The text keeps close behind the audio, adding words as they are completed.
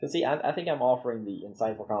see, I think I'm offering the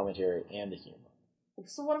insightful commentary and the humor.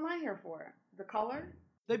 So what am I here for? The color?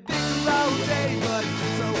 They bicker all day, but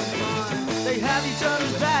so fun. They have each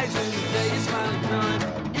other's bags and the day is finally done.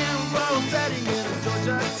 In a rural setting in a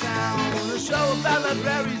Georgia town, a show about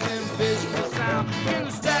libraries and visual sound. In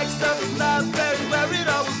the stack stuff is library where it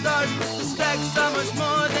always starts. The stack's so much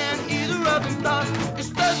more than either of them thought. It's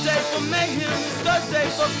Thursday for mayhem, it's Thursday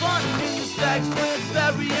for fun. In the stacks with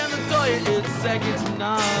Barry and Latoya, it's second to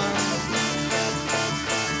none.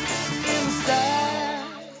 In the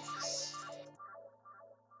stacks.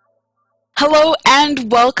 Hello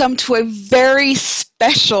and welcome to a very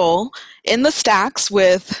special In the Stacks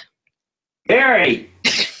with Gary!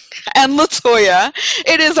 and Latoya.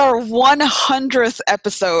 It is our 100th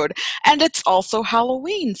episode, and it's also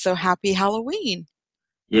Halloween, so happy Halloween.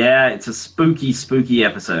 Yeah, it's a spooky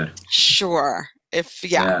episode. Sure.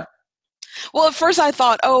 Yeah. Well, at first I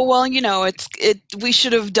thought, we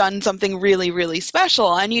should have done something really, really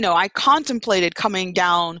special. And, I contemplated coming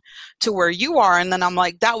down to where you are, and then I'm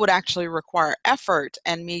like, that would actually require effort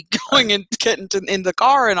and me going and getting in the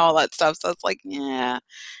car and all that stuff. So it's like, yeah,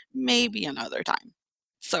 maybe another time.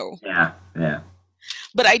 So. Yeah.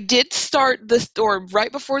 But I did start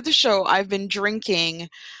right before the show, I've been drinking.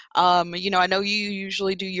 I know you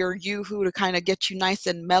usually do your Yoo-hoo to kind of get you nice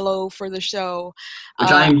and mellow for the show.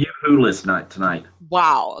 Which I am Yoo-hoo-less tonight.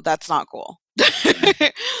 Wow, that's not cool. So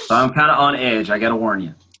I'm kind of on edge. I got to warn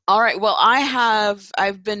you. All right. Well,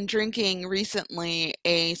 I've been drinking recently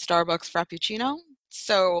a Starbucks Frappuccino,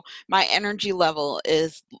 so my energy level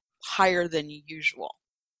is higher than usual.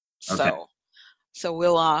 Okay. So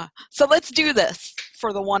let's do this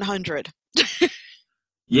for the 100.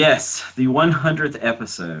 Yes, the 100th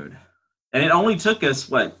episode. And it only took us,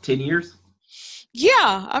 10 years?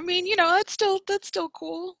 Yeah, I mean, that's still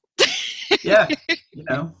cool. Yeah,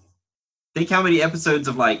 think how many episodes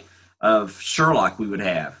of Sherlock we would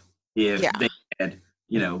have if they had,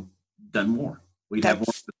 done more. We'd have more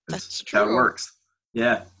episodes. That's true. How it works.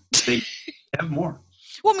 Yeah, they have more.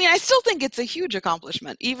 Well, I mean, I still think it's a huge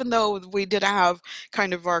accomplishment, even though we did have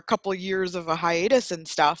kind of our couple years of a hiatus and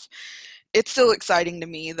stuff. It's still exciting to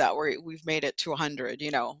me that we've made it to 100,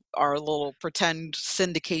 our little pretend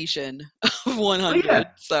syndication of 100. Oh, yeah.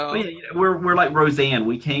 So we're like Roseanne.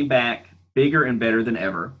 We came back bigger and better than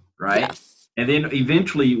ever, right? Yes. And then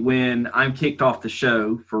eventually when I'm kicked off the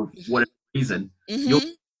show for whatever reason, you'll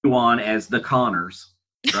go on as the Connors,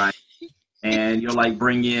 right? And you'll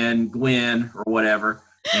bring in Gwen or whatever,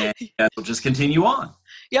 and it'll just continue on.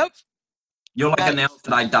 Yep. You'll announce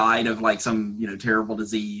that I died of some terrible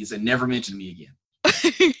disease and never mention me again.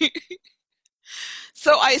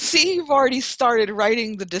 So I see you've already started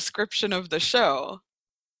writing the description of the show.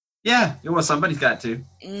 Yeah, well, somebody's got to.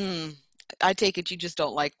 I take it you just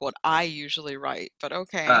don't like what I usually write, but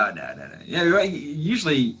okay. No. Yeah,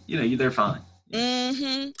 usually, they're fine.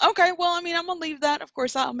 Okay, well, I mean, I'm going to leave that. Of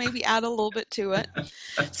course, I'll maybe add a little bit to it.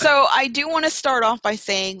 So I do want to start off by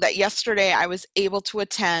saying that yesterday I was able to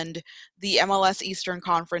attend the MLS Eastern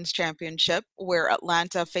Conference Championship where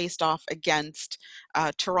Atlanta faced off against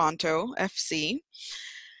Toronto FC.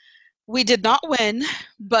 We did not win,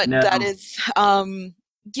 but No. That is,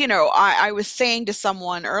 I was saying to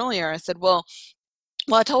someone earlier, I said, well,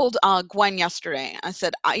 I told Gwen yesterday, I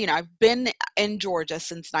said, I've been in Georgia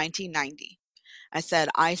since 1990. I said,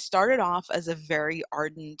 I started off as a very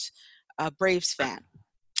ardent Braves fan.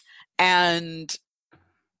 And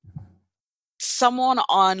someone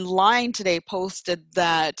online today posted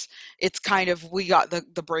that it's kind of, we got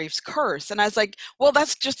the Braves curse. And I was like, well,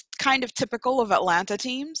 that's just kind of typical of Atlanta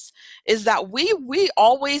teams, is that we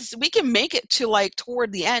can make it to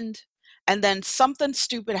toward the end, and then something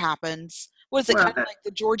stupid happens. Was it kind of like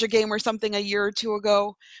the Georgia game or something a year or two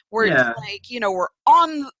ago, where it's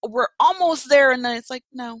we're almost there, and then it's like,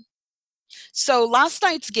 no. So last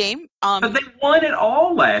night's game, but they won it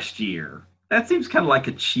all last year. That seems kind of like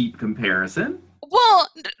a cheap comparison. Well,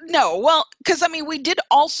 no, because I mean, we did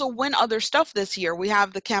also win other stuff this year. We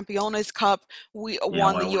have the Campeones Cup. We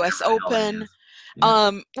won the U.S. Open.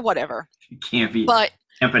 Whatever. It can't be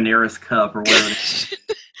Campaneris Cup or whatever.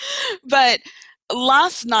 But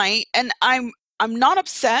last night, and I'm not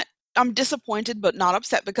upset. I'm disappointed, but not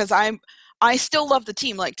upset, because I still love the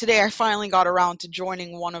team. Like today, I finally got around to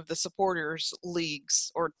joining one of the supporters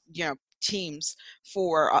leagues or teams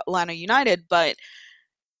for Atlanta United, but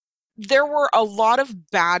there were a lot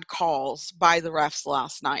of bad calls by the refs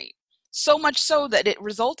last night. So much so that it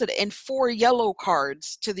resulted in 4 yellow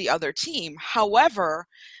cards to the other team. However,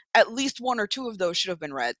 at least 1 or 2 of those should have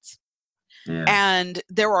been reds. Yeah. And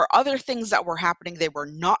there were other things that were happening they were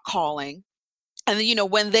not calling. And you know,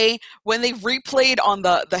 when they replayed on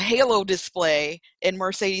the Halo display in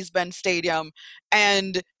Mercedes-Benz Stadium,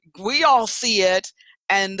 and we all see it,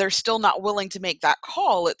 and they're still not willing to make that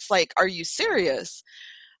call, it's like, are you serious?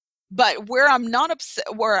 But where I'm not upset,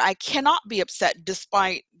 where I cannot be upset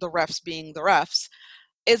despite the refs being the refs,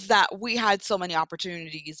 is that we had so many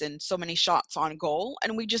opportunities and so many shots on goal,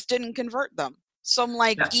 and we just didn't convert them. So I'm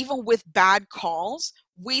like, Yeah. even with bad calls,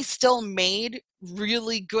 we still made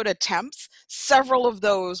really good attempts. Several of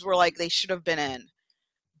those were like they should have been in,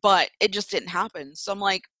 but it just didn't happen. So I'm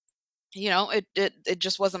like, you know, it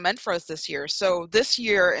just wasn't meant for us this year. So this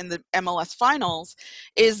year in the MLS finals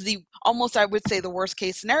is the almost, I would say, the worst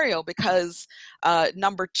case scenario, because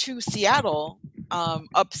number 2 Seattle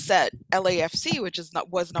upset LAFC, which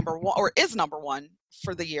was number 1 or is number 1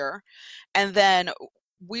 for the year, and then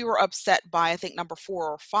we were upset by, I think, number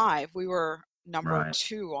 4 or 5. We were number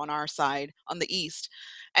 2 on our side on the East.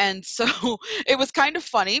 And so it was kind of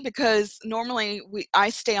funny because normally I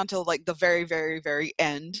stay until like the very, very, very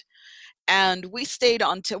end. And we stayed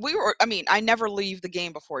until I never leave the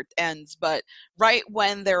game before it ends, but right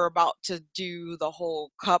when they're about to do the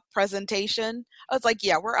whole cup presentation, I was like,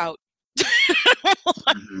 yeah, we're out.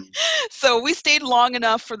 Mm-hmm. So we stayed long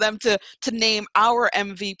enough for them to name our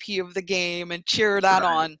MVP of the game and cheer that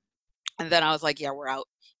on. And then I was like, yeah, we're out.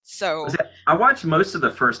 So I watched most of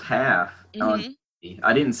the first half.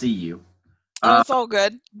 I didn't see you. Oh, it's all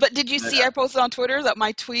good. But did you see I posted on Twitter that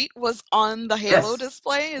my tweet was on the Halo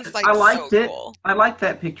display? It's like, I liked so it. Cool. I liked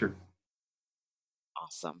that picture.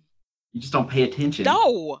 Awesome. You just don't pay attention.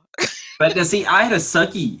 No. But see, I had a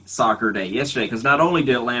sucky soccer day yesterday because not only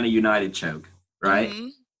did Atlanta United choke, right? Mm-hmm.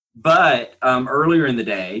 But earlier in the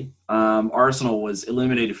day, Arsenal was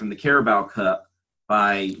eliminated from the Carabao Cup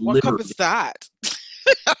by What cup is that?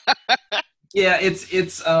 Yeah,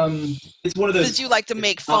 it's one of those. Since you like to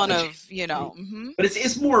make fun of, you know. Mm-hmm. But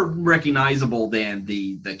it's more recognizable than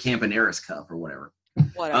the Campaneris Cup or whatever.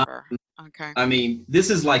 Whatever. Okay. I mean, this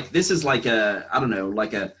is like a, I don't know,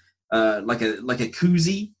 like a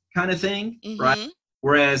koozie kind of thing, right?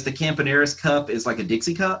 Whereas the Campaneris Cup is like a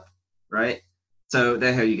Dixie Cup, right? So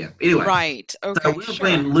there you go. Anyway, right. Okay. So we were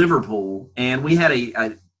playing Liverpool, and we had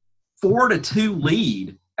a 4-2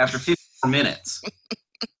 lead after 54 minutes.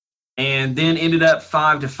 And then ended up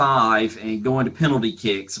 5-5 and going to penalty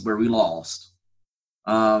kicks where we lost.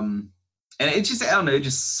 And it just, I don't know, it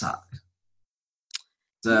just sucked.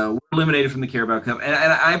 So we're eliminated from the Carabao Cup. And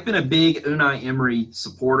I've been a big Unai Emery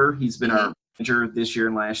supporter. He's been our manager this year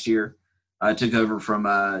and last year. Took over from,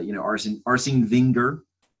 Arsene Wenger.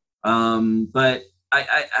 But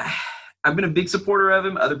I've been a big supporter of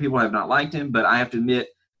him. Other people have not liked him. But I have to admit,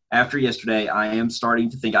 after yesterday, I am starting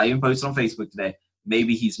to think, I even posted on Facebook today,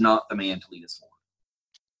 maybe he's not the man to lead us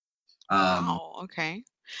forward. Okay.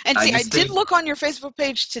 And see, I did look on your Facebook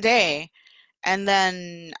page today, and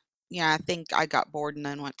then, I think I got bored and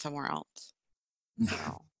then went somewhere else.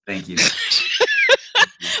 So. Thank you.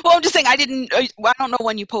 Well, I'm just saying, I don't know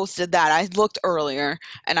when you posted that. I looked earlier,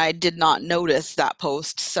 and I did not notice that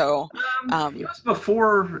post. So it was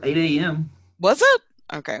before 8 a.m. Was it?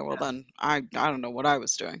 Okay, well then, I don't know what I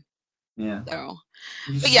was doing. Yeah. So,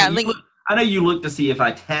 but yeah, I know you look to see if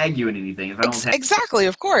I tag you in anything. If I don't tag exactly,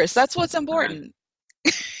 of course, that's what's important.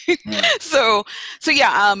 Yeah. So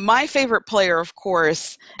yeah, my favorite player, of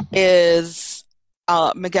course, is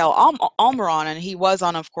Miguel Almiron, and he was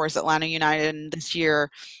on, of course, Atlanta United, and this year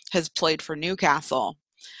has played for Newcastle.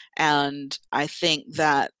 And I think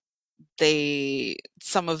that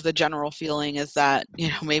some of the general feeling is that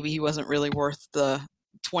maybe he wasn't really worth the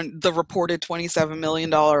reported $27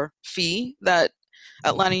 million fee that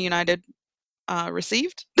Atlanta United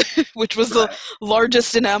received, which was the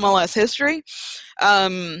largest in MLS history.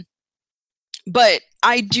 But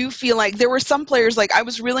I do feel like there were some players, like I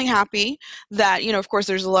was really happy that, of course,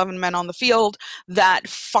 there's 11 men on the field, that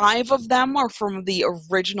 5 of them are from the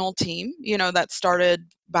original team, that started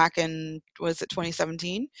back in, was it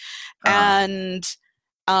 2017? And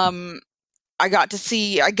I got to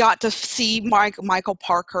see Michael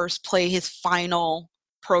Parkhurst play his final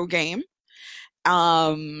pro game.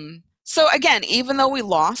 So again, even though we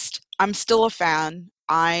lost, I'm still a fan.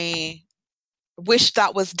 I wish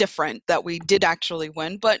that was different, that we did actually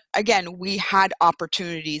win. But again, we had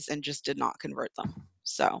opportunities and just did not convert them.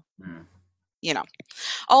 So,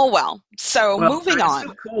 oh well. So moving on. It's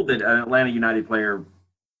so cool that an Atlanta United player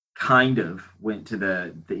kind of went to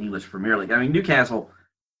the English Premier League. I mean, Newcastle,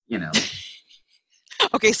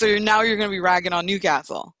 Okay, so now you're going to be ragging on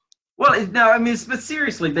Newcastle. Well, no, I mean, but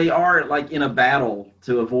seriously, they are like in a battle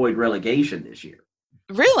to avoid relegation this year.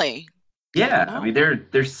 Really? Yeah, I mean they're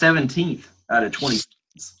 17th out of 20.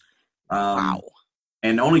 Wow.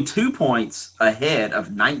 and only 2 points ahead of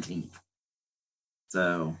 19th.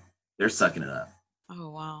 So they're sucking it up. Oh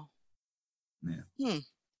wow. Yeah.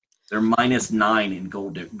 They're -9 in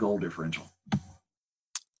goal differential.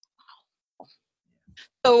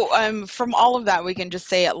 So from all of that, we can just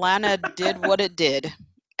say Atlanta did what it did,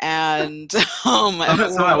 and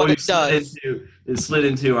what it does. It slid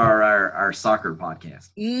into our soccer podcast.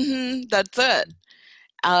 That's it.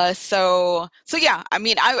 So yeah, I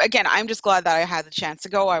mean, I'm just glad that I had the chance to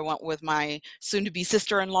go. I went with my soon-to-be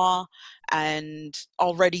sister-in-law and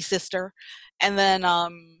already sister, and then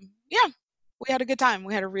yeah, we had a good time.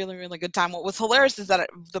 We had a really, really good time. What was hilarious is that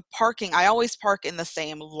the parking, I always park in the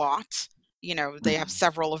same lot. You know, they have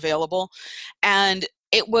several available, and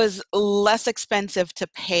it was less expensive to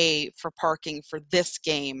pay for parking for this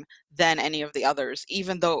game than any of the others,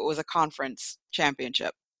 even though it was a conference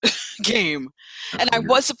championship game. And I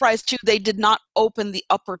was surprised too, they did not open the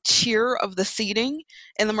upper tier of the seating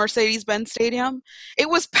in the Mercedes-Benz Stadium. It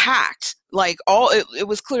was packed. Like it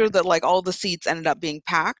was clear that like all the seats ended up being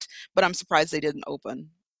packed, but I'm surprised they didn't open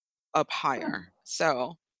up higher.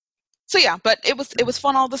 So yeah, but it was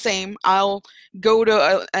fun all the same. I'll go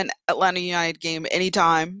to an Atlanta United game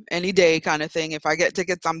anytime, any day kind of thing. If I get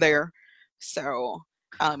tickets, I'm there. So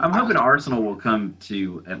I'm hoping Arsenal will come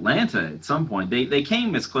to Atlanta at some point. They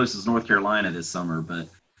came as close as North Carolina this summer, but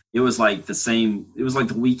it was like the same. It was like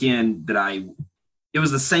the weekend that it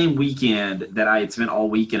was the same weekend that I had spent all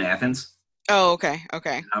week in Athens. Oh, okay.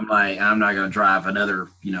 I'm like, I'm not going to drive another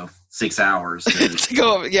 6 hours to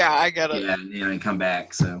go. Yeah, I get it. Yeah, and come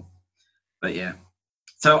back. So, but yeah.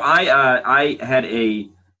 So I had a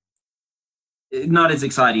not as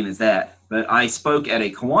exciting as that, but I spoke at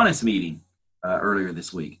a Kiwanis meeting earlier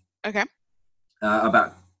this week. Okay.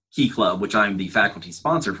 About Key Club, which I'm the faculty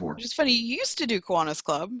sponsor for. Which is funny. You used to do Kiwanis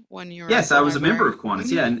Club when you were. Yes, I was a member of Kiwanis.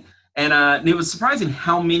 Yeah, and it was surprising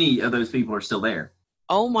how many of those people are still there.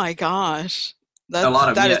 Oh my gosh, that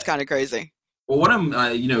is kind of crazy. Well, one of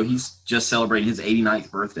them, he's just celebrating his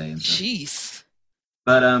 89th birthday. And stuff. Jeez.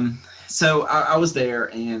 But so I was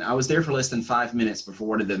there, and I was there for less than 5 minutes before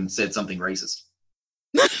one of them said something racist.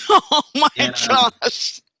 Oh my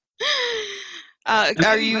gosh.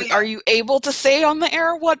 Are you able to say on the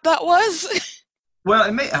air what that was? Well,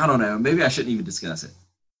 I don't know. Maybe I shouldn't even discuss it.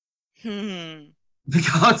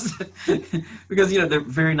 Because they're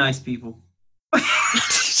very nice people.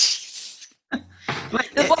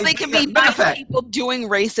 Well, they can be nice people doing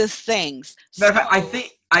racist things. Matter of fact,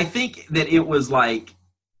 I think that it was like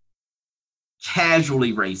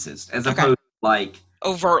casually racist as opposed to like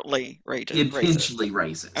overtly racist. Intentionally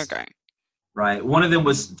racist. Okay. Right. One of them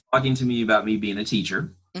was talking to me about me being a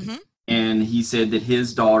teacher, and he said that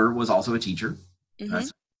his daughter was also a teacher.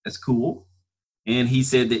 That's cool. And he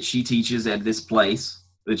said that she teaches at this place,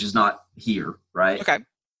 which is not here, right? Okay.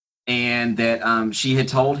 And that she had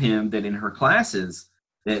told him that in her classes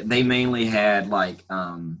that they mainly had like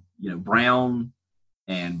brown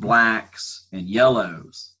and blacks and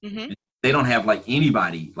yellows. And they don't have like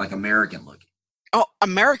anybody like American looking. Oh,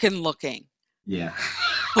 American looking. Yeah.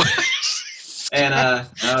 And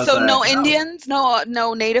so like, no Indians,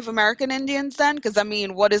 no Native American Indians then? Because I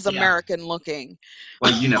mean, what is American looking?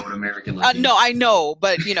 Well, you know what American looking. No, I know,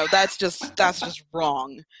 but that's just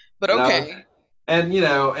wrong. But okay. And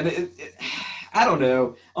and I don't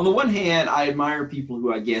know. On the one hand, I admire people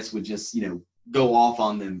who I guess would just go off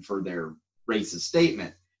on them for their racist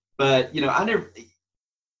statement. But I never,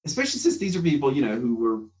 especially since these are people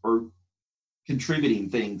who were contributing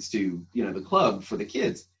things to the club for the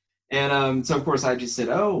kids. And so, of course, I just said,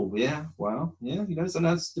 oh, yeah, well, yeah,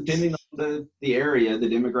 sometimes depending on the area, the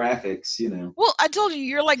demographics, Well, I told you,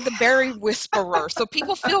 you're like the berry whisperer. So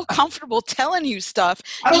people feel comfortable telling you stuff.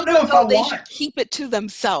 I don't know if they should keep it to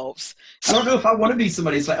themselves. I don't know if I want to be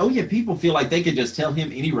somebody. It's like, oh, yeah, people feel like they could just tell him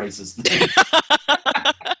any racist thing.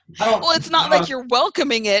 Well, it's not like you're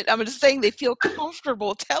welcoming it. I'm just saying they feel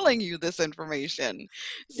comfortable telling you this information.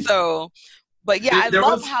 So... But yeah, I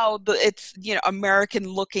love how it's American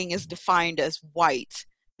looking is defined as white.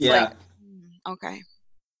 It's like, okay,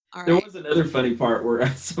 all right. There was another funny part where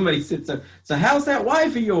somebody said, "So how's that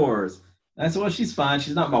wife of yours?" And I said, "Well, she's fine.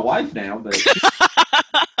 She's not my wife now, but."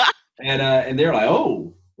 and they're like,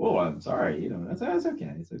 "Oh, I'm sorry. That's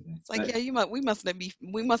okay. It's okay." It's like, we must not be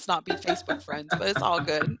Facebook friends, but it's all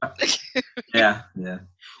good. Yeah.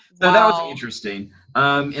 So that was interesting.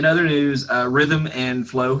 In other news, Rhythm and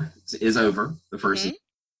Flow is over, the first season.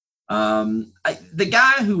 The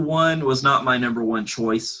guy who won was not my number one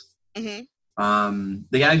choice. The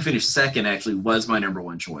guy who finished second actually was my number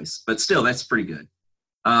one choice, but still, that's pretty good.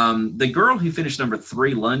 The girl who finished number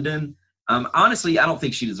 3, London, honestly, I don't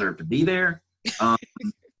think she deserved to be there.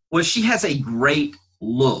 Well, she has a great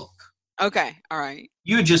look. Okay, all right.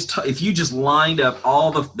 If you just lined up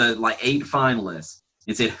all the like 8 finalists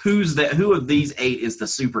and said who of these 8 is the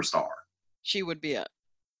superstar, she would be it,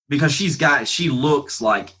 because she looks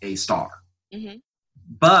like a star. Mm-hmm.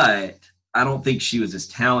 But I don't think she was as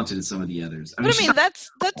talented as some of the others. I mean that's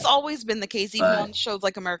always been the case, even on shows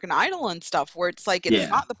like American Idol and stuff, where it's like it's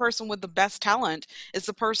not the person with the best talent, it's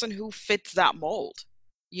the person who fits that mold.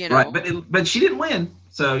 You know? Right, but she didn't win,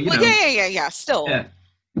 so you know. Yeah. Still,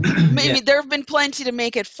 maybe there have been plenty to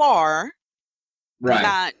make it far. Right.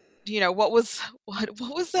 That what was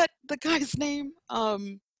that the guy's name?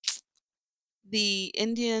 The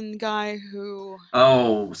Indian guy who.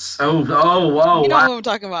 Oh! You know what I'm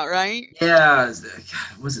talking about, right? Yeah.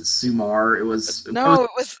 Was it Sumar? It was. No,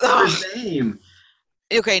 it was. His name.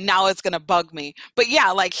 Okay, now it's gonna bug me. But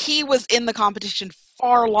yeah, like he was in the competition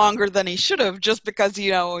far longer than he should have, just because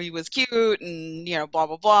he was cute and blah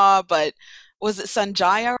blah blah. But was it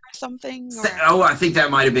Sanjaya or something? Oh, I think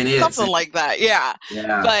that might have been it. Something like that, yeah.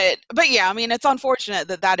 Yeah. But yeah, I mean, it's unfortunate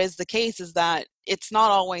that is the case. Is that it's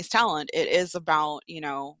not always talent. It is about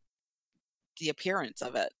the appearance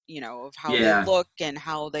of it. Of how they look and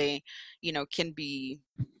how they can be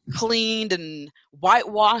cleaned and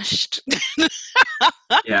whitewashed.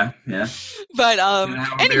 yeah. But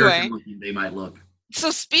anyway, they might look. So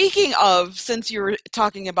speaking of, since you were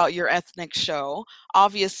talking about your ethnic show,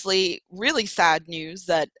 obviously really sad news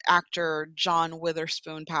that actor John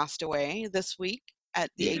Witherspoon passed away this week at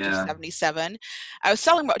the age of 77. I was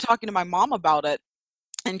talking to my mom about it.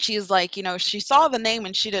 And she's like, she saw the name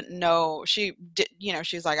and she didn't know. She's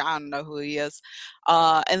like, I don't know who he is.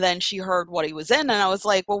 And then she heard what he was in. And I was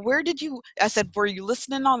like, well, I said, were you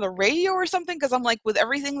listening on the radio or something? Because I'm like, with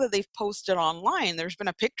everything that they've posted online, there's been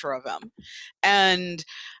a picture of him. And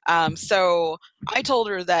so I told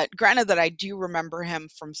her that, granted that I do remember him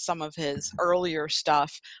from some of his earlier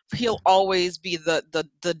stuff, he'll always be the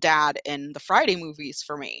dad in the Friday movies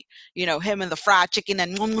for me. Him and the fried chicken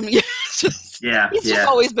and he's just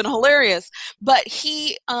always been hilarious. But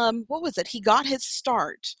he, what was it? He got his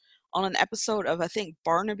start on an episode of, I think,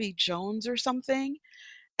 Barnaby Jones or something.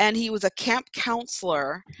 And he was a camp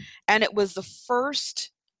counselor. And it was the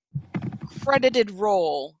first credited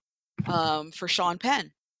role for Sean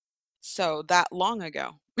Penn. So that long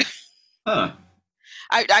ago. Huh.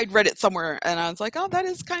 I'd read it somewhere and I was like, oh, that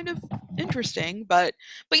is kind of interesting. But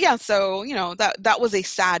yeah, so, that was a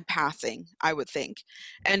sad passing, I would think.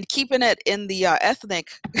 And keeping it in the ethnic,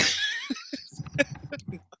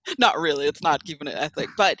 not really, it's not keeping it ethnic,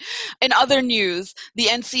 but in other news, the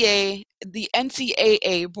NCAA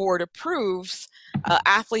board approves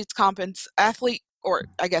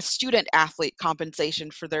student athlete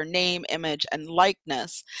compensation for their name, image, and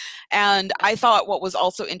likeness. And I thought what was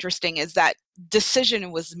also interesting is that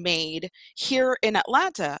decision was made here in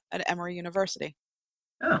Atlanta at Emory University.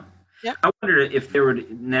 Oh. Yeah. I wonder if there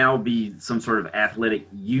would now be some sort of athletic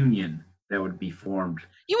union that would be formed.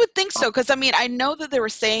 You would think so, because I know that they were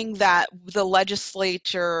saying that the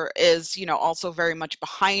legislature is, also very much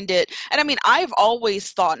behind it. And I've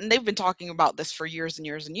always thought, and they've been talking about this for years and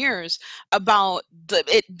years and years, about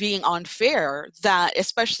it being unfair that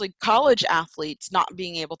especially college athletes not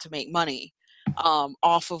being able to make money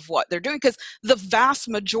off of what they're doing, because the vast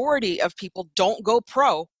majority of people don't go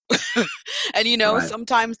pro. And right.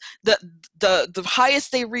 Sometimes the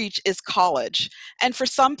highest they reach is college, and for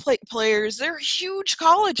some players, they're huge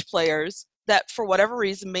college players that for whatever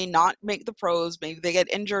reason may not make the pros, maybe they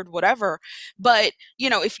get injured, whatever. But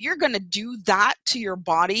if you're going to do that to your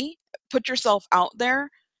body, put yourself out there,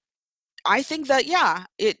 I think that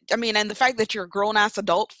and the fact that you're a grown-ass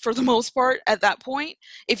adult for the most part at that point,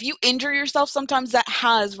 if you injure yourself, sometimes that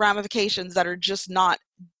has ramifications that are just not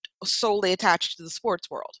solely attached to the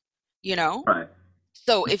sports world, Right.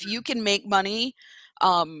 So if you can make money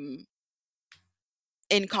in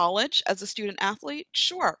college as a student athlete,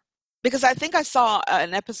 sure. Because I think I saw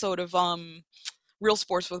an episode of Real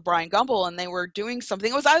Sports with Brian Gumbel, and they were doing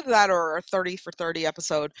something. It was either that or a 30 for 30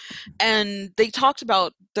 episode. And they talked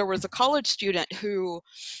about, there was a college student who,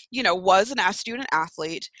 was a student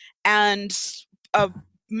athlete, and a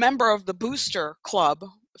member of the booster club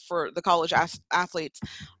for the college athletes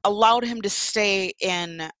allowed him to stay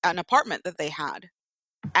in an apartment that they had.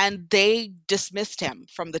 And they dismissed him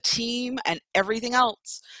from the team and everything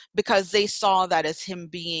else because they saw that as him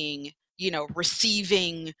being,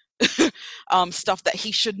 receiving stuff that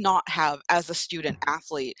he should not have as a student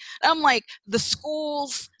athlete. And I'm like, the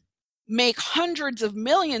schools make hundreds of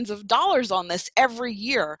millions of dollars on this every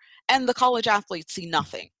year, and the college athletes see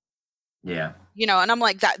nothing. Yeah. You know, and I'm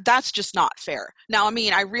like, that's just not fair. Now, I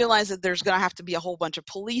mean, I realize that there's going to have to be a whole bunch of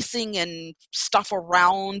policing and stuff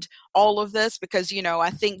around all of this because, you know,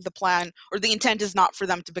 I think the plan or the intent is not for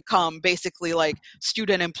them to become basically like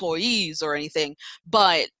student employees or anything.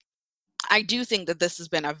 But I do think that this has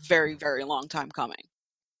been a very, very long time coming.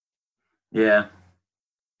 Yeah.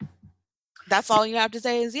 That's all you have to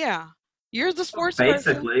say is, yeah, you're the sports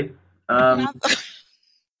Basically. person.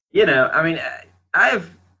 You know, I mean, I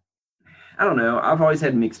don't know. I've always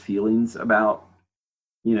had mixed feelings about,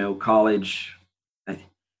 you know, college.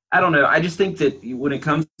 I don't know. I just think that when it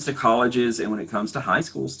comes to colleges and when it comes to high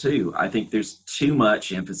schools too, I think there's too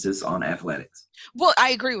much emphasis on athletics. Well, I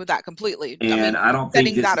agree with that completely. And I don't think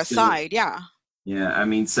setting that aside, yeah. Yeah, I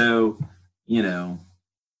mean, so, you know,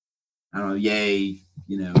 I don't know, yay,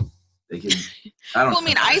 you know, they can. I don't. Well, I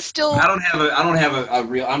mean, I don't have a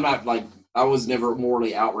real. I'm not like I was never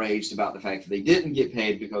morally outraged about the fact that they didn't get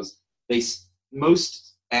paid because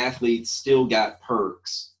most athletes still got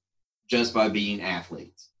perks just by being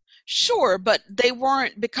athletes. Sure, but they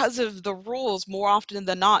weren't, because of the rules, more often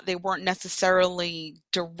than not, they weren't necessarily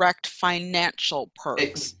direct financial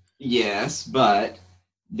perks. Yes, but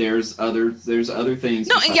there's other things.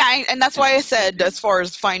 No, yeah, and that's why I said as far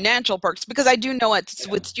as financial perks, because I do know it's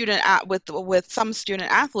with some student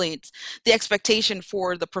athletes, the expectation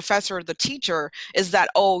for the professor or the teacher is that,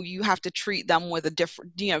 oh, you have to treat them with a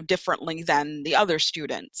differently than the other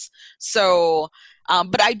students. So,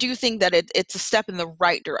 but I do think that it's a step in the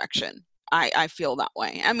right direction. I feel that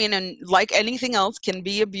way. I mean, and like anything else can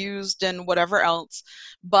be abused and whatever else,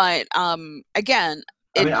 but again,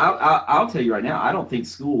 I mean, I'll tell you right now, I don't think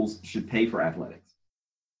schools should pay for athletics.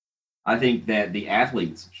 I think that the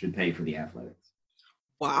athletes should pay for the athletics.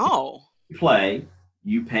 Wow.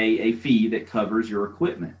 You pay a fee that covers your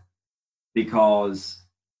equipment because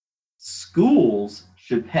schools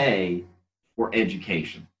should pay for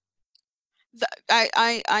education.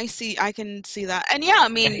 I see. I can see that. And yeah, I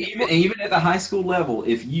mean, even at the high school level,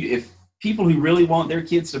 if people who really want their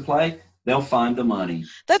kids to play, they'll find the money.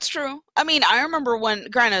 That's true. I mean, I remember when,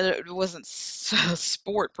 granted, it wasn't a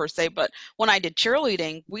sport per se, but when I did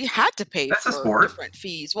cheerleading, we had to pay for different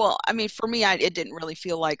fees. Well, I mean, for me, it didn't really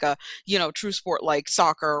feel like a, true sport like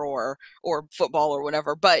soccer or football or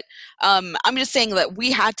whatever. But I'm just saying that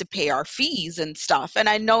we had to pay our fees and stuff. And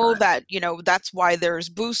I know that, that's why there's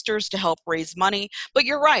boosters to help raise money. But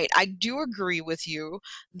you're right. I do agree with you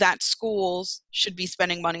that schools should be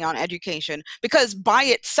spending money on education because by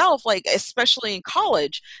itself, like, especially in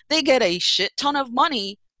college, they get a shit ton of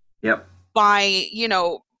money. Yep. By,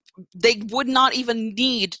 they would not even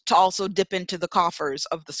need to also dip into the coffers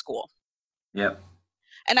of the school. Yep.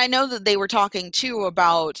 And I know that they were talking too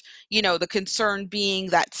about, the concern being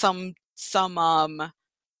that some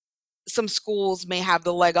schools may have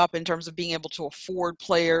the leg up in terms of being able to afford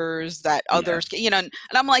players that others, and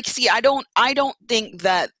I'm like, see, I don't think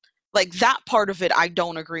that, like, that part of it I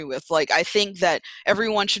don't agree with. Like, I think that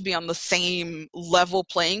everyone should be on the same level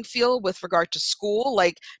playing field with regard to school,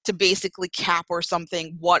 like, to basically cap or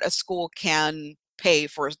something what a school can pay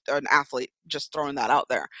for an athlete, just throwing that out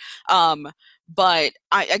there. But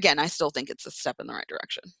I still think it's a step in the right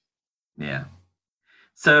direction. Yeah.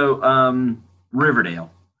 So, Riverdale.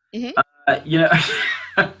 Mm-hmm.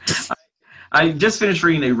 I just finished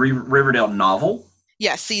reading a Riverdale novel.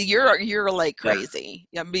 Yeah, see, you're like crazy.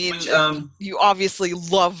 I mean, you obviously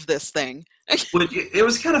love this thing. It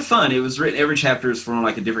was kind of fun. It was written, every chapter is from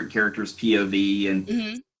like a different character's POV,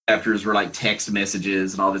 and chapters were like text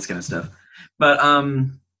messages and all this kind of stuff. But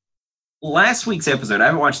last week's episode, I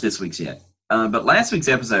haven't watched this week's yet, but last week's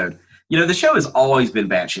episode, the show has always been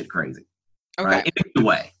batshit crazy, right? In a good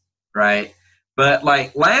way, right? But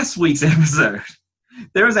like last week's episode,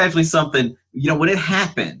 there was actually something, when it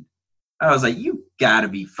happened, I was like, you gotta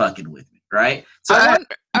be fucking with me, right? So I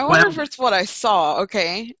wonder if it's what I saw,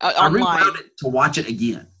 okay, online. I rewound it to watch it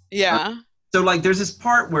again. Yeah. Right? So, like, there's this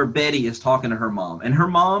part where Betty is talking to her mom, and her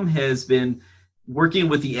mom has been working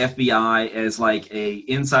with the FBI as, like, a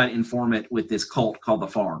inside informant with this cult called The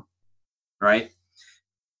Farm, right?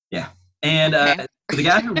 Yeah. And the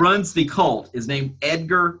guy who runs the cult is named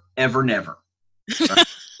Edgar Evernever. Right?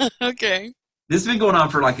 Okay. This has been going on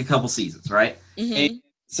for, like, a couple seasons, right? Mm-hmm. And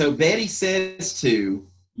so Betty says to,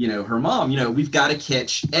 her mom, we've got to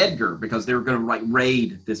catch Edgar because they were going to like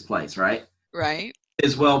raid this place, right? Right.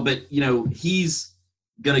 As well, but he's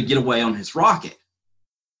going to get away on his rocket.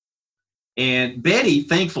 And Betty,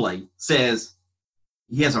 thankfully, says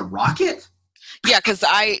he has a rocket. Yeah, because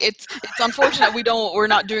it's unfortunate we're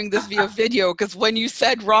not doing this via video, because when you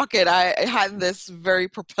said rocket, I had this very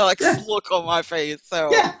perplexed look on my face. So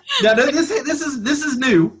yeah, no, this is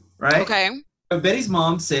new. right? Okay. So Betty's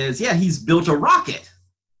mom says, yeah, he's built a rocket,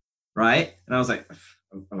 right? And I was like,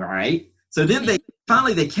 all right. So then they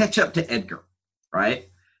catch up to Edgar, right?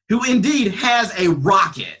 Who indeed has a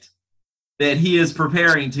rocket that he is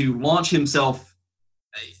preparing to launch himself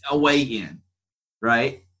away in,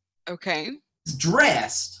 right? Okay. He's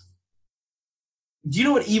dressed. Do you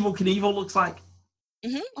know what Evel Knievel looks like?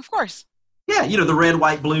 Of course. Yeah, you know, the red,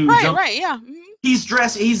 white, blue. Right, yeah. He's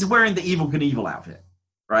dressed, he's wearing the Evel Knievel outfit,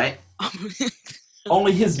 right?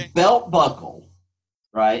 Only his belt buckle,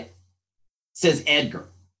 right, says Edgar,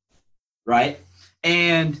 right?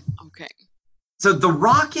 And so the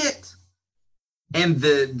rocket and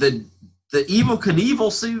the Evel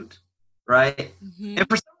Knievel suit, right? And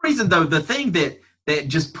for some reason, though, the thing that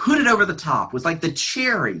just put it over the top was like the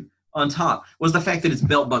cherry on top was the fact that his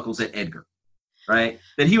belt buckle said Edgar, right?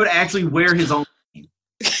 That he would actually wear his own name.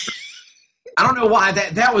 I don't know why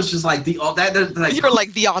that was just like like you're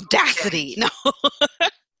like the audacity. No.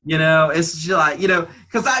 You know, it's just like, you know,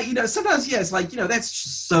 because sometimes, yeah, it's like, you know, that's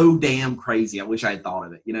just so damn crazy. I wish I had thought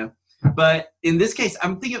of it, you know. But in this case,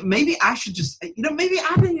 I'm thinking maybe I should just, you know, maybe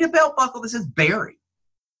I need a belt buckle that says Barry,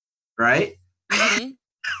 right? I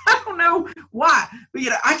don't know why, but, you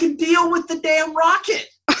know, I can deal with the damn rocket.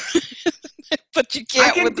 But you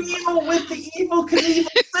can't. I can deal with the Evel Knievel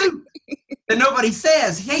suit. And nobody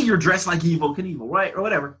says, hey, you're dressed like Evel Knievel, right? Or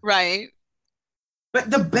whatever. Right. But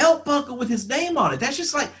the belt buckle with his name on it, that's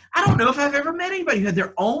just like, I don't know if I've ever met anybody who had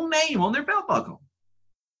their own name on their belt buckle.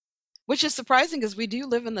 Which is surprising because we do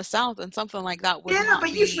live in the South and something like that would Yeah,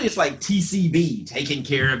 but usually it's like TCB, taking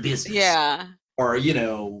care of business. Yeah. Or, you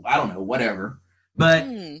know, I don't know, whatever. But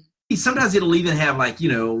sometimes it'll even have like,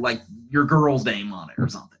 you know, like your girl's name on it or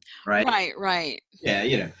something, right? Right. Yeah,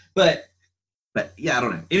 you know. But yeah, I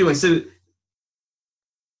don't know. Anyway, so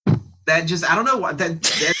that just, I don't know what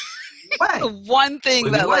that one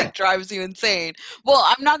thing that like drives you insane. Well,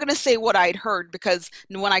 I'm not going to say what I'd heard because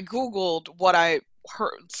when I Googled what I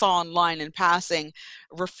saw online in passing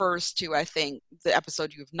refers to, I think, the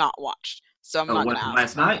episode you have not watched. So I'm not going to ask.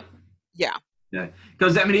 Last night? Yeah. Yeah.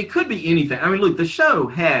 Because, I mean, it could be anything. I mean, look, the show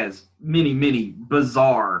has many, many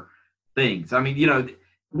bizarre things. I mean, you know,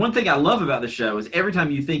 one thing I love about the show is every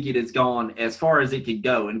time you think it has gone as far as it could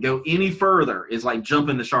go and go any further is like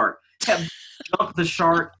jumping the shark. Jump the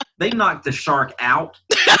shark. They knocked the shark out.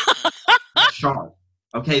 Shark.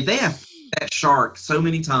 Okay, they have that shark so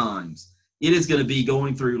many times. It is going to be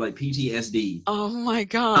going through like PTSD. Oh my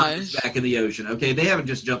gosh. Back in the ocean. Okay, they haven't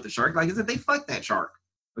just jumped the shark. Like I said, they fucked that shark.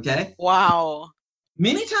 Okay? Wow.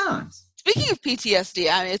 Many times. Speaking of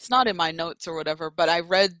PTSD, I mean, it's not in my notes or whatever, but I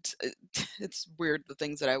read, it's weird the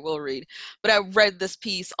things that I will read, but I read this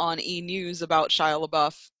piece on E! News about Shia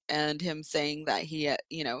LaBeouf and him saying that he,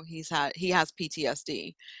 you know, he has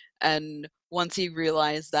PTSD. And once he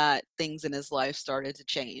realized that things in his life started to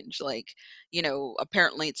change, like, you know,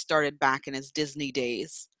 apparently it started back in his Disney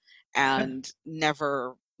days and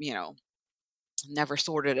never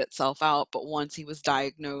sorted itself out. But once he was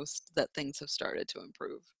diagnosed, that things have started to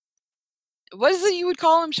improve. What is it you would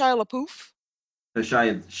call him? Shia LaPoof?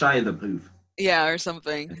 Shia the Poof. Yeah, or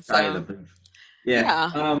something. Shia the Poof.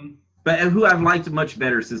 Yeah. But who I've liked much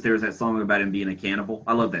better since there was that song about him being a cannibal.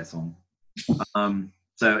 I love that song.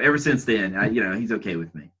 So ever since then, you know, he's okay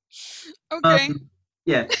with me. Okay.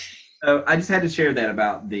 Yeah. So I just had to share that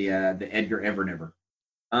about the Edgar Evernever.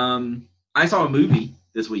 I saw a movie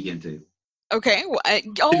this weekend too. Okay. Well,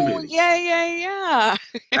 yeah. I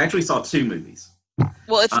actually saw 2 movies.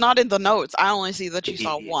 Well, it's not in the notes. I only see that you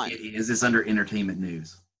saw one. Is this under entertainment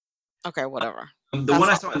news? Okay, whatever. The one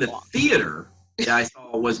I saw in the theater that I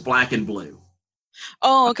saw was Black and Blue.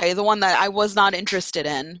 Oh, okay. The one that I was not interested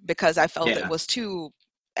in because I felt it was too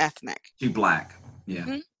ethnic. Too black. Yeah.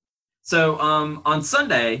 Mm-hmm. So on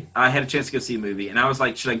Sunday, I had a chance to go see a movie, and I was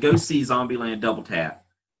like, should I go see Zombieland Double Tap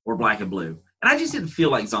or Black and Blue? And I just didn't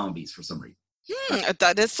feel like zombies for some reason.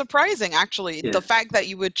 That is surprising, actually. Yeah. The fact that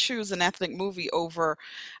you would choose an ethnic movie over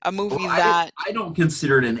a movie that... I don't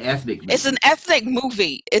consider it an ethnic movie. It's an ethnic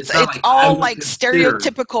movie. It's all like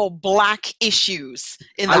stereotypical black issues.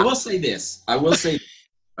 I will say this.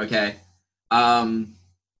 Okay?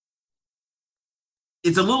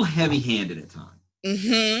 It's a little heavy-handed at times.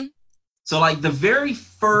 Mm-hmm. So, like, the very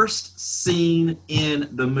first scene in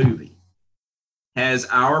the movie has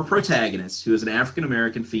our protagonist, who is an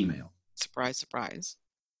African-American female. Surprise, surprise.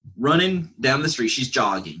 Running down the street. She's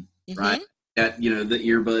jogging, right? Got, you know, the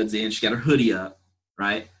earbuds in. She's got her hoodie up,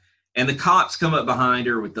 right? And the cops come up behind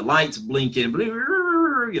her with the lights blinking,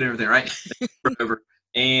 you know, everything, right?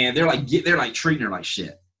 And they're like treating her like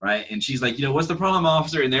shit, right? And she's like, you know, what's the problem,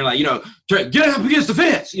 officer? And they're like, you know, get up against the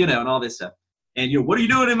fence, you know, and all this stuff. And, what are you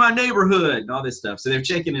doing in my neighborhood? And all this stuff. So they're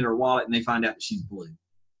checking in her wallet, and they find out that she's blue,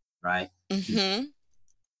 right? Mm-hmm.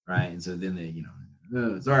 Right. And so then they,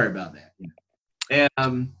 oh, sorry about that.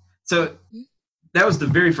 And so that was the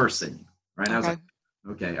very first scene, right? And I was like,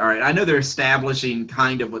 okay, all right. I know they're establishing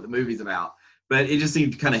kind of what the movie's about, but it just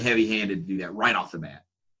seemed kind of heavy-handed to do that right off the bat.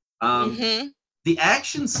 The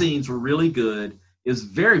action scenes were really good. It was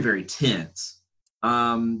very, very tense.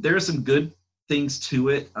 There are some good things to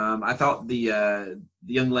it. I thought the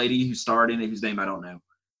young lady who starred in it, whose name I don't know.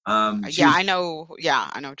 I know. Yeah,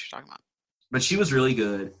 I know what you're talking about. But she was really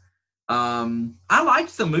good. I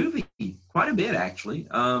liked the movie quite a bit, actually.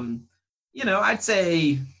 I'd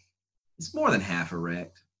say it's more than half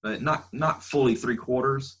erect, but not fully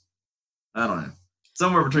 3/4. I don't know.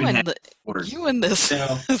 Somewhere between half and quarters. You in this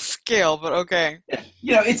scale, but okay.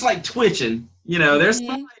 It's like twitching. There's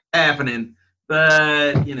something happening,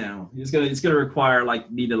 but it's gonna require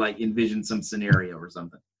me to envision some scenario or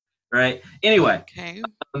something, right? Anyway, okay.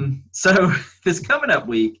 So this coming up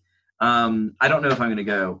week, I don't know if I'm gonna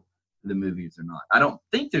go to the movies or not. I don't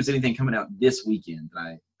think there's anything coming out this weekend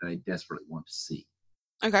that I desperately want to see.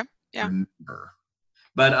 Okay. Yeah. Remember.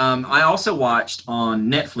 But I also watched on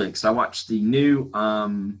Netflix. I watched the new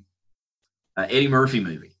Eddie Murphy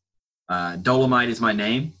movie. Dolomite Is My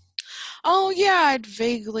Name. Oh yeah, I'd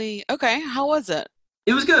vaguely. Okay, how was it?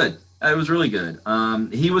 It was good. It was really good.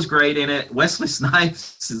 He was great in it. Wesley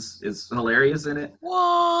Snipes is hilarious in it.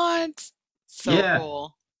 What? So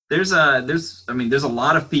cool. There's a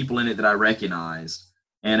lot of people in it that I recognized,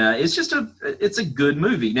 and it's a good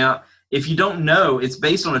movie. Now, if you don't know, it's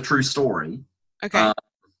based on a true story. Okay.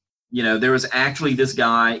 There was actually this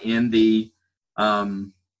guy in the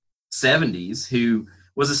 70s who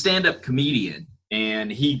was a stand-up comedian,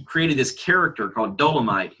 and he created this character called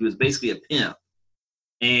Dolomite, who was basically a pimp.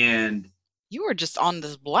 And you were just on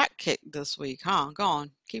this black kick this week, huh? Go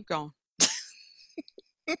on, keep going.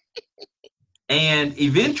 And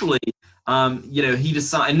eventually, he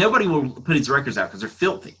decided, and nobody will put his records out because they're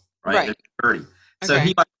filthy, right? They're dirty. So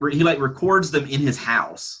he records them in his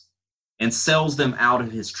house and sells them out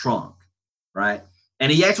of his trunk, right?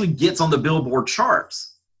 And he actually gets on the Billboard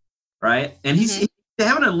charts, right? And he's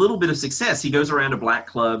having a little bit of success. He goes around to black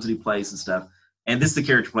clubs and he plays and stuff. And this is the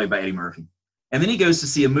character played by Eddie Murphy. And then he goes to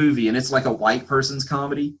see a movie, and it's like a white person's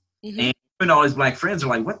comedy. And all his black friends are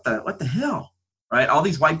like, what the hell, right? All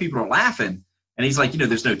these white people are laughing. And he's like,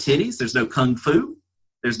 there's no titties, there's no kung fu,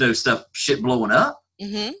 there's no shit blowing up.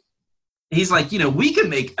 He's like, we could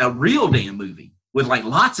make a real damn movie with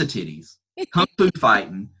lots of titties, kung fu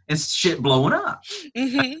fighting, and shit blowing up.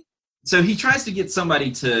 So he tries to get somebody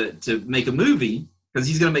to make a movie because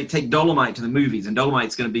he's going to take Dolomite to the movies, and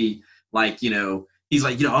Dolomite's going to be he's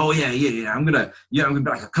like, oh yeah, I'm gonna be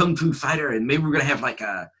like a kung fu fighter, and maybe we're gonna have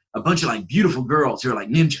a bunch of beautiful girls who are like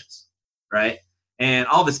ninjas, right? And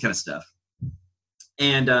all this kind of stuff.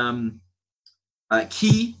 And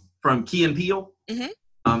Key from Key and Peele,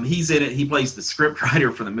 he's in it. He plays the script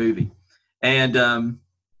writer for the movie. And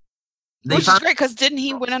which is great because didn't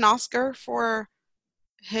he win an Oscar for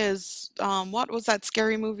his what was that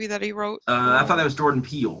scary movie that he wrote? I thought that was Jordan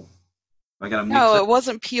Peele. No, it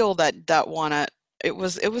wasn't Peele that won it. It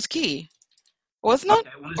was Key, wasn't it?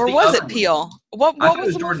 Okay, or was it Peele? What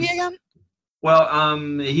was the movie again? Well,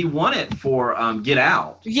 he won it for Get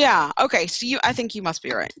Out. Yeah. Okay. So I think you must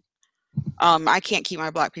be right. I can't keep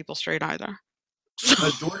my black people straight either.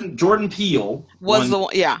 Jordan Peele was the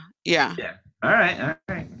one. Yeah. All right.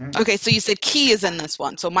 Okay, so you said Key is in this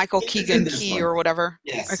one. So Michael Keegan Key or whatever.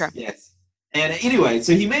 Yes. Okay. Yes. And anyway,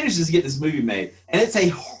 so he manages to get this movie made, and it's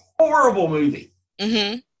a horrible movie.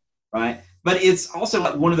 Right, but it's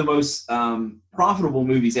also one of the most profitable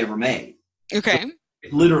movies ever made. Okay.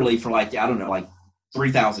 Literally for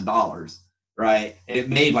 $3,000, right? And it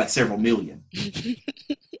made several million.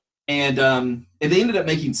 And they ended up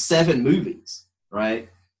making 7 movies, right?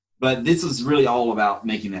 But this was really all about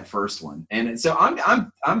making that first one. And so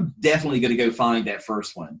I'm definitely going to go find that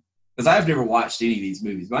first one because I've never watched any of these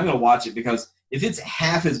movies. But I'm going to watch it because if it's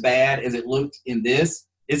half as bad as it looked in this,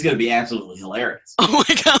 it's going to be absolutely hilarious. Oh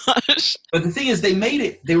my gosh! But the thing is, they made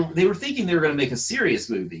it. They were thinking they were going to make a serious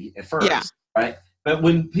movie at first, right? But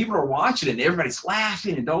when people are watching it, and everybody's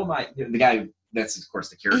laughing, and Dolomite, the guy that's of course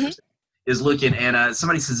the character is looking, and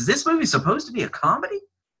somebody says, "Is this movie supposed to be a comedy?"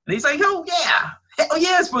 And he's like, "Oh yeah, hell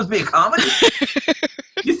yeah, it's supposed to be a comedy."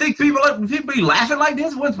 You think people be laughing like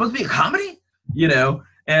this? What's supposed to be a comedy?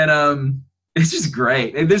 And it's just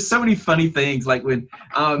great. And there's so many funny things. Like when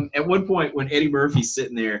at one point when Eddie Murphy's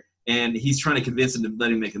sitting there and he's trying to convince him to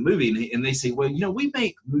let him make a movie, and they say, "Well, we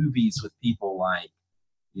make movies with people like,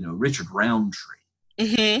 Richard Roundtree."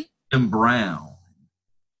 Jim Brown,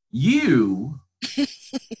 you're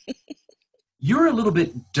a little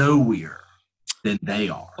bit doughier than they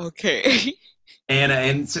are. Okay.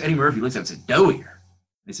 And so Eddie Murphy looks at him and said, doughier.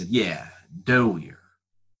 They said, yeah, doughier.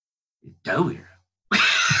 Doughier.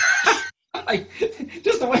 Like,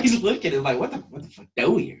 just the way he's looking, like, what the fuck,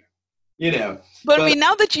 doughier? You know. But I mean,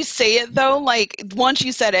 now that you say it, though, like, once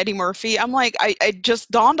you said Eddie Murphy, I'm like, it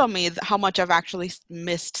just dawned on me how much I've actually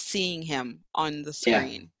missed seeing him on the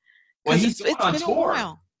screen. Yeah. Well, he's going on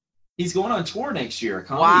tour. He's going on tour next year.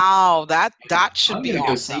 Wow, that should be awesome.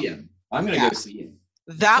 Go see him. I'm going to go see him.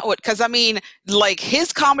 That would, because I mean, like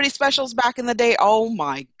his comedy specials back in the day, oh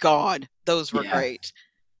my God, those were great.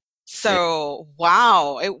 So,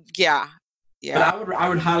 wow. Yeah. But I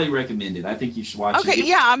would highly recommend it. I think you should watch it. Okay,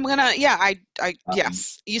 yeah, I'm gonna,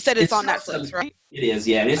 yes. You said it's on Netflix, right? It is,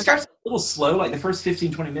 yeah. It starts a little slow, like the first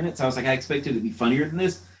 15, 20 minutes. I was like, I expected it to be funnier than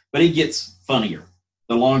this, but it gets funnier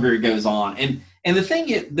the longer it goes on. And the thing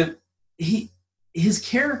is, his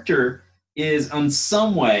character is, in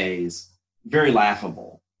some ways, very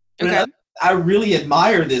laughable. Okay. I really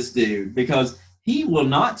admire this dude because he will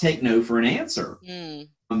not take no for an answer.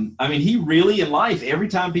 I mean, he really, in life, every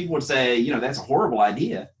time people would say, that's a horrible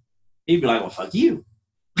idea, he'd be like, well, fuck you.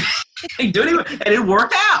 He'd do it, and it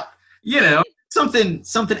worked out. Something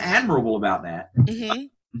admirable about that.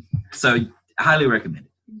 Mm-hmm. So, highly recommend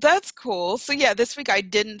it. That's cool. So, yeah, this week I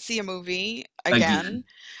didn't see a movie again.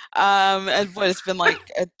 And it's been like,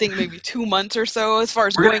 I think maybe 2 months or so as far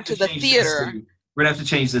as going to the theater. We're going to have to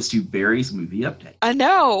change this to Barry's movie update. I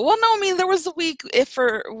know. Well, no, I mean, there was a week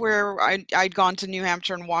where I'd gone to New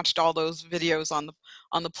Hampshire and watched all those videos on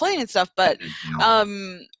the plane and stuff. But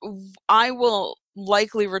I will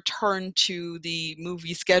likely return to the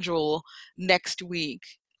movie schedule next week.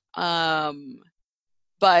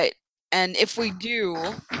 And if we do,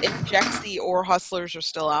 if Jexy or Hustlers are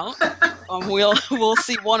still out, we'll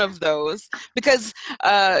see one of those. Because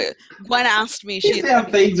Gwen asked me, these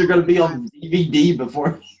damn things are going to be on DVD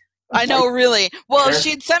before. I know, really. Well,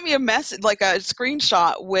 she'd sent me a message, like a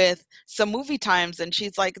screenshot with some movie times, and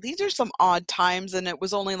she's like, "These are some odd times," and it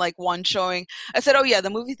was only like one showing. I said, "Oh yeah, the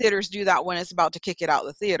movie theaters do that when it's about to kick it out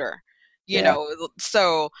the theater." You know,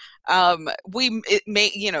 so it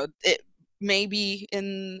may be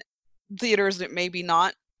in theaters, it may be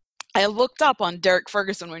not. I looked up on Derek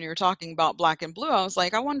Ferguson when you were talking about Black and Blue. I was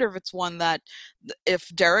like, I wonder if it's one that, if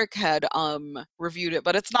Derek had reviewed it,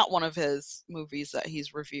 but it's not one of his movies that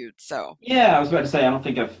he's reviewed. So yeah, I was about to say, I don't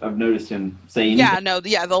think I've noticed him say anything.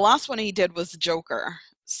 The last one he did was Joker.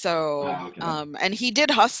 So and he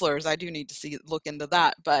did Hustlers. I do need to look into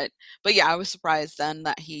that, but yeah, I was surprised then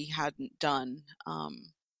that he hadn't done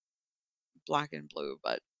Black and Blue,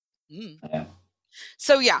 but yeah.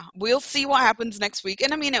 So yeah, we'll see what happens next week.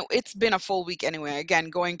 And I mean, it's been a full week anyway. Again,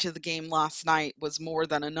 going to the game last night was more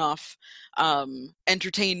than enough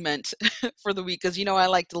entertainment for the week, because I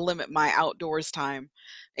like to limit my outdoors time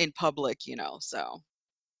in public, so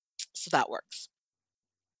that works.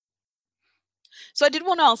 So I did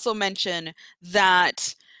want to also mention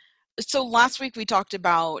that, so last week we talked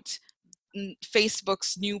about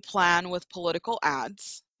Facebook's new plan with political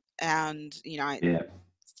ads, and I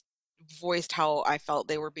voiced how I felt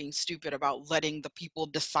they were being stupid about letting the people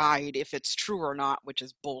decide if it's true or not, which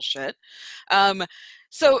is bullshit.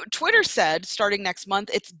 So Twitter said starting next month,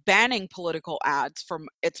 it's banning political ads from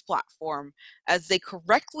its platform, as they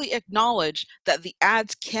correctly acknowledge that the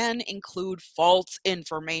ads can include false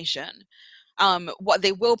information. What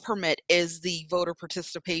they will permit is the voter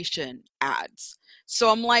participation ads. So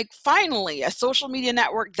I'm like, finally, a social media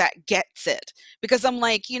network that gets it. Because I'm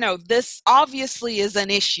like, this obviously is an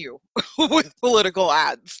issue with political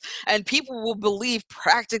ads. And people will believe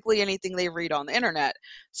practically anything they read on the internet.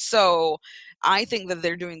 So I think that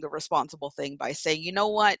they're doing the responsible thing by saying, you know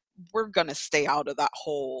what, we're going to stay out of that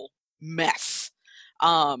whole mess.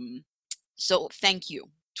 So thank you,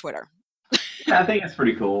 Twitter. Yeah, I think it's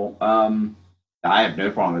pretty cool. I have no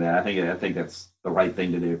problem with that. I think that's the right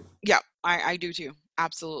thing to do. Yeah, I do too.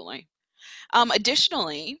 Absolutely.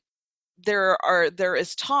 Additionally, there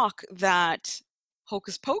is talk that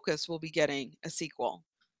Hocus Pocus will be getting a sequel.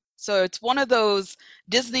 So it's one of those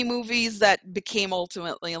Disney movies that became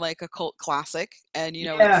ultimately like a cult classic, and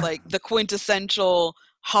it's like the quintessential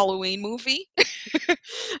Halloween movie.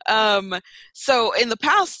 So in the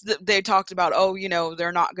past they talked about,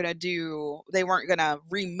 they weren't gonna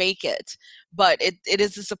remake it, but it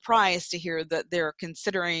is a surprise to hear that they're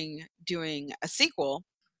considering doing a sequel.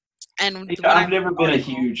 And I've never been a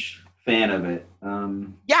huge fan of it.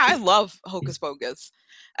 Yeah, I love Hocus Pocus.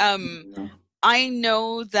 I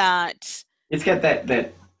know that it's got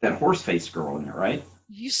that horse face girl in it, right?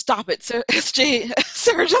 You stop it,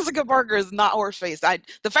 Sarah Jessica Parker is not Horseface.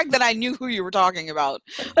 The fact that I knew who you were talking about.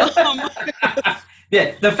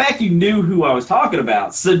 Yeah, the fact you knew who I was talking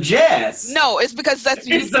about suggests No, it's because that's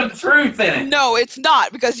there's some truth in it. No, it's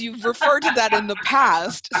not, because you've referred to that in the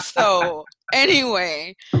past. So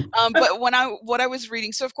anyway, but what I was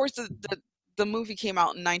reading, so of course the movie came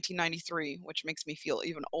out in 1993, which makes me feel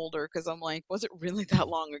even older because I'm like, was it really that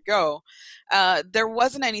long ago? There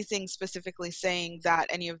wasn't anything specifically saying that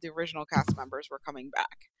any of the original cast members were coming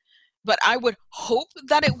back. But I would hope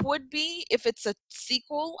that it would be if it's a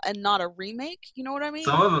sequel and not a remake. You know what I mean?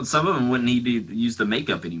 Some of them wouldn't need to use the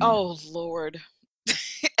makeup anymore. Oh Lord.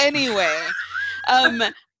 Anyway,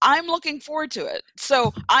 I'm looking forward to it.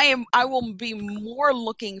 So I will be more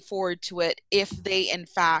looking forward to it if they in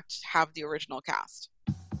fact have the original cast.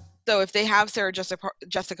 So if they have Sarah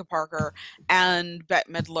Jessica Parker and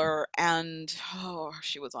Bette Midler and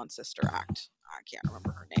she was on Sister Act. I can't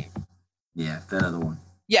remember her name. Yeah, that other one.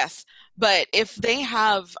 Yes, but if they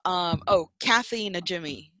have, Kathy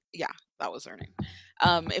Najimy, yeah, that was her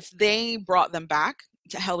name. If they brought them back,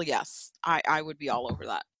 hell yes, I would be all over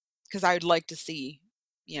that, because I would like to see,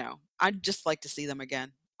 I'd just like to see them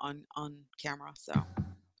again on camera. So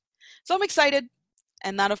I'm excited,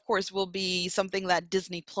 and that of course will be something that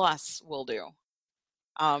Disney Plus will do.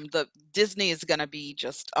 The Disney is gonna be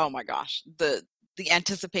just, oh my gosh, the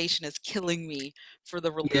anticipation is killing me for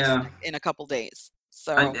the release in a couple days.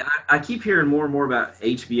 So I keep hearing more and more about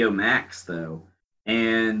HBO Max though,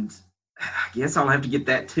 and I guess I'll have to get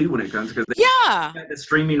that too when it comes, because they got the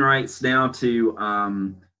streaming rights now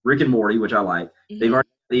to Rick and Morty, which I like. Mm-hmm. They've already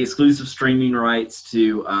got the exclusive streaming rights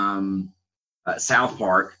to South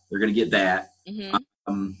Park. They're going to get that,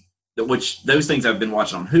 which those things I've been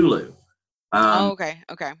watching on Hulu. Okay.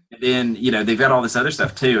 And then they've got all this other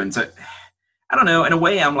stuff too, and so. I don't know. In a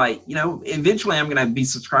way, I'm like, eventually I'm going to be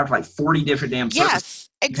subscribed to like 40 different damn services.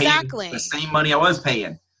 Yes, exactly. The same money I was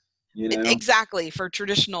paying. Exactly, for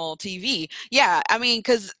traditional TV. Yeah, I mean,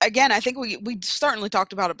 because again, I think we certainly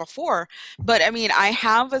talked about it before, but I mean, I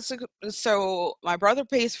have so my brother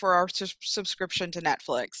pays for our subscription to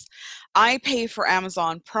Netflix. I pay for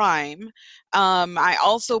Amazon Prime. I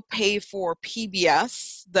also pay for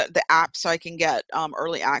PBS, the app, so I can get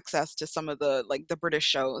early access to some of the British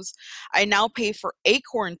shows. I now pay for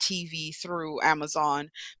Acorn TV through Amazon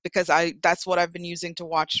because that's what I've been using to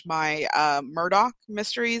watch my Murdoch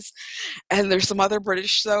mysteries. And there's some other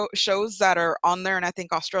British shows that are on there, and I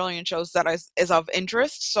think Australian shows that is of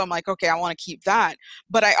interest. So I'm like, okay, I want to keep that.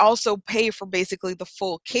 But I also pay for basically the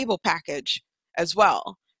full cable package as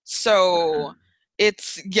well. So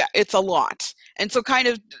it's a lot. And so kind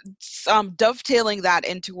of dovetailing that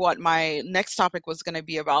into what my next topic was going to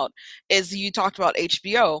be about is, you talked about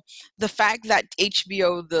HBO. The fact that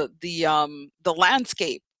HBO, the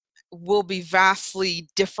landscape will be vastly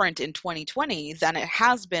different in 2020 than it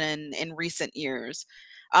has been in recent years.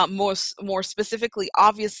 More specifically,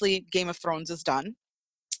 obviously, Game of Thrones is done.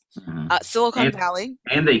 Silicon Valley.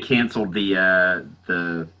 And they canceled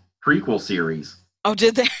the prequel series. Oh,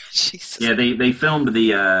 did they? Jesus. Yeah, they filmed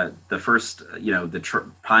the first,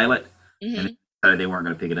 the pilot, and they weren't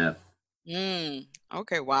going to pick it up.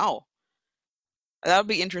 Okay, wow. That would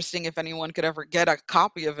be interesting if anyone could ever get a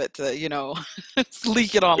copy of it to,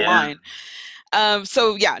 leak it online. Yeah.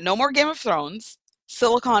 So yeah, no more Game of Thrones.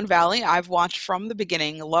 Silicon Valley, I've watched from the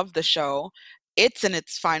beginning, love the show. It's in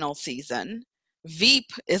its final season. Veep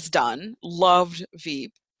is done. Loved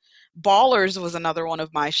Veep. Ballers was another one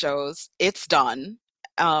of my shows. It's done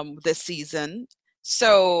this season.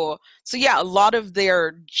 So yeah, a lot of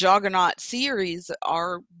their juggernaut series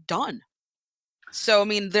are done. So, I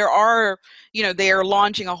mean, they are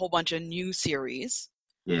launching a whole bunch of new series.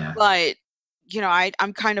 Yeah. But,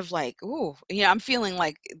 I'm kind of like, ooh, I'm feeling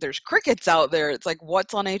like there's crickets out there. It's like,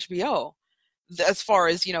 what's on HBO? As far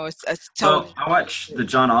as, as television. Well, I watched the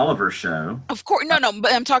John Oliver show. Of course. No,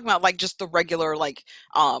 but I'm talking about, just the regular,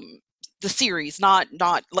 the series, not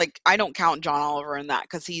I don't count John Oliver in that,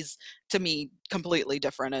 because he's, to me, completely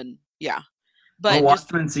different. And, yeah. But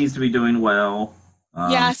Watchmen seems to be doing well.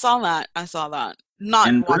 Yeah, I saw that.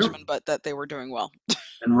 Not Watchmen, but that they were doing well.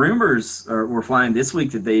 And rumors were flying this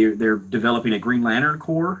week that they're developing a Green Lantern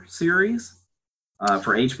Corps series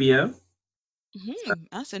for HBO.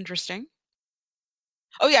 That's interesting.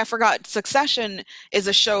 Oh yeah, I forgot. Succession is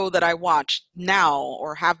a show that I watch now,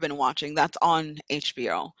 or have been watching. That's on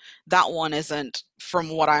HBO. That one isn't, from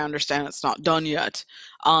what I understand, it's not done yet.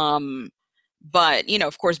 But,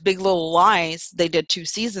 of course, Big Little Lies, they did 2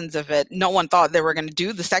 seasons of it. No one thought they were going to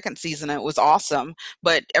do the second season. It was awesome.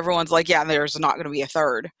 But everyone's like, yeah, there's not going to be a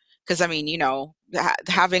third. because I mean,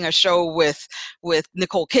 having a show with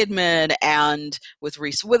Nicole Kidman and with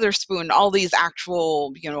Reese Witherspoon, all these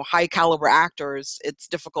actual, high caliber actors, it's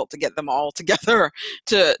difficult to get them all together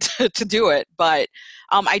to do it. But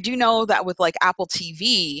I do know that with like Apple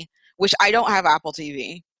TV, which I don't have Apple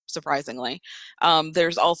TV, surprisingly,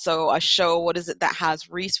 there's also a show, what is it, that has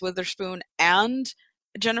Reese Witherspoon and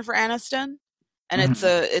Jennifer Aniston, and it's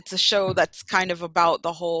a show that's kind of about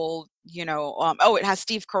the whole, it has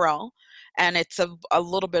Steve Carell, and it's a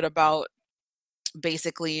little bit about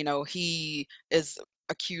basically, he is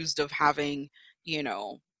accused of having,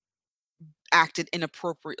 acted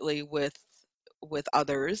inappropriately with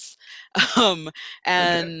others,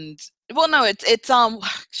 and well, no, it's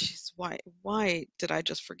jeez, why did I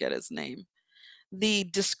just forget his name? The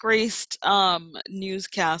disgraced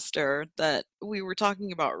newscaster that we were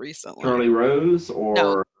talking about recently. Charlie Rose, or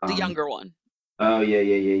no, the younger one. Oh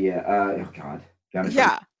yeah. Oh God.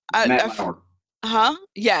 Yeah. Matt Lauer. Huh?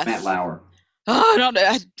 Yes. Matt Lauer. Oh no,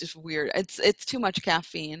 that's just weird. It's too much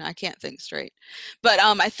caffeine. I can't think straight. But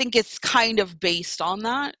I think it's kind of based on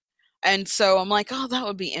that. And so I'm like, oh, that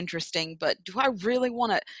would be interesting. But do I really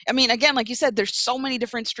want to? I mean, again, like you said, there's so many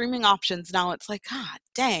different streaming options now. It's like, God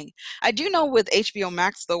dang. I do know with HBO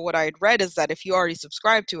Max, though, what I had read is that if you already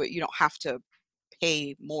subscribe to it, you don't have to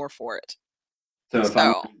pay more for it. So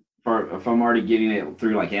if I'm already getting it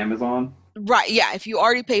through like Amazon? Right, yeah. If you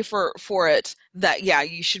already pay for it,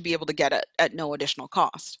 you should be able to get it at no additional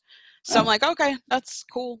cost. So I'm like, okay, that's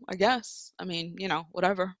cool, I guess. I mean,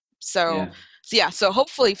 whatever. So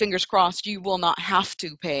hopefully, fingers crossed, you will not have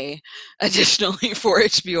to pay additionally for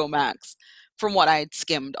HBO Max, from what I had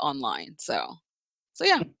skimmed online. So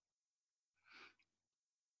yeah.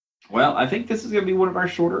 Well, I think this is going to be one of our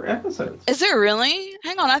shorter episodes. Is it really?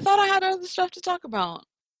 Hang on, I thought I had other stuff to talk about.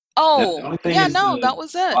 Oh, yeah, no, that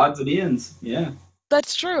was it. Odds and ends, yeah.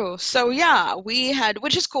 That's true. So yeah, we had,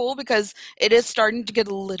 which is cool because it is starting to get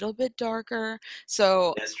a little bit darker.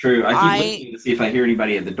 So that's true. I keep listening to see if I hear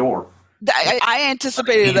anybody at the door. I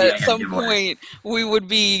anticipated that at some point we would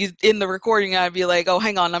be in the recording and I'd be like, oh,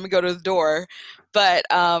 hang on, let me go to the door. But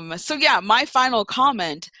so yeah, my final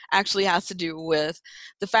comment actually has to do with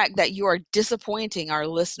the fact that you are disappointing our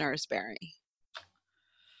listeners, Barry.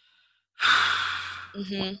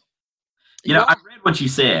 Mm-hmm. I read what you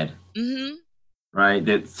said. Mm-hmm. Right,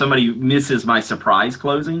 that somebody misses my surprise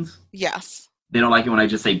closings. Yes. They don't like it when I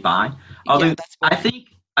just say bye. Although yeah,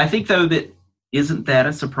 I think though that isn't that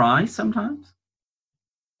a surprise sometimes?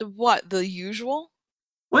 What, the usual?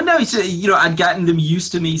 Well, no, I'd gotten them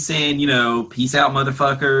used to me saying, peace out,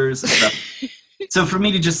 motherfuckers. And stuff. So for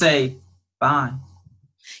me to just say bye.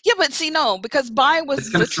 Yeah, but see, no, because bye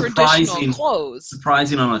was the traditional close.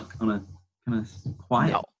 Surprising on a kind of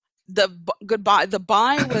quiet. No. The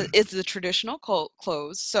bye is the traditional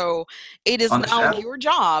close. So it is now your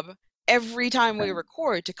job every time we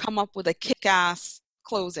record to come up with a kick-ass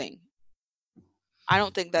closing. I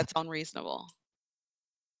don't think that's unreasonable.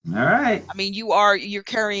 All right. I mean, you're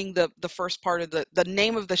carrying the first part of the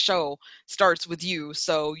name of the show starts with you,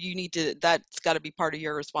 so that's got to be part of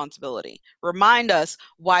your responsibility. Remind us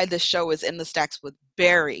why the show is In the Stacks with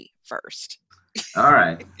Barry first. All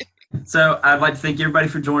right. So I'd like to thank everybody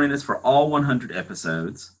for joining us for all 100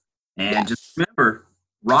 episodes. And just remember,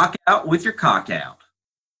 rock out with your cock out.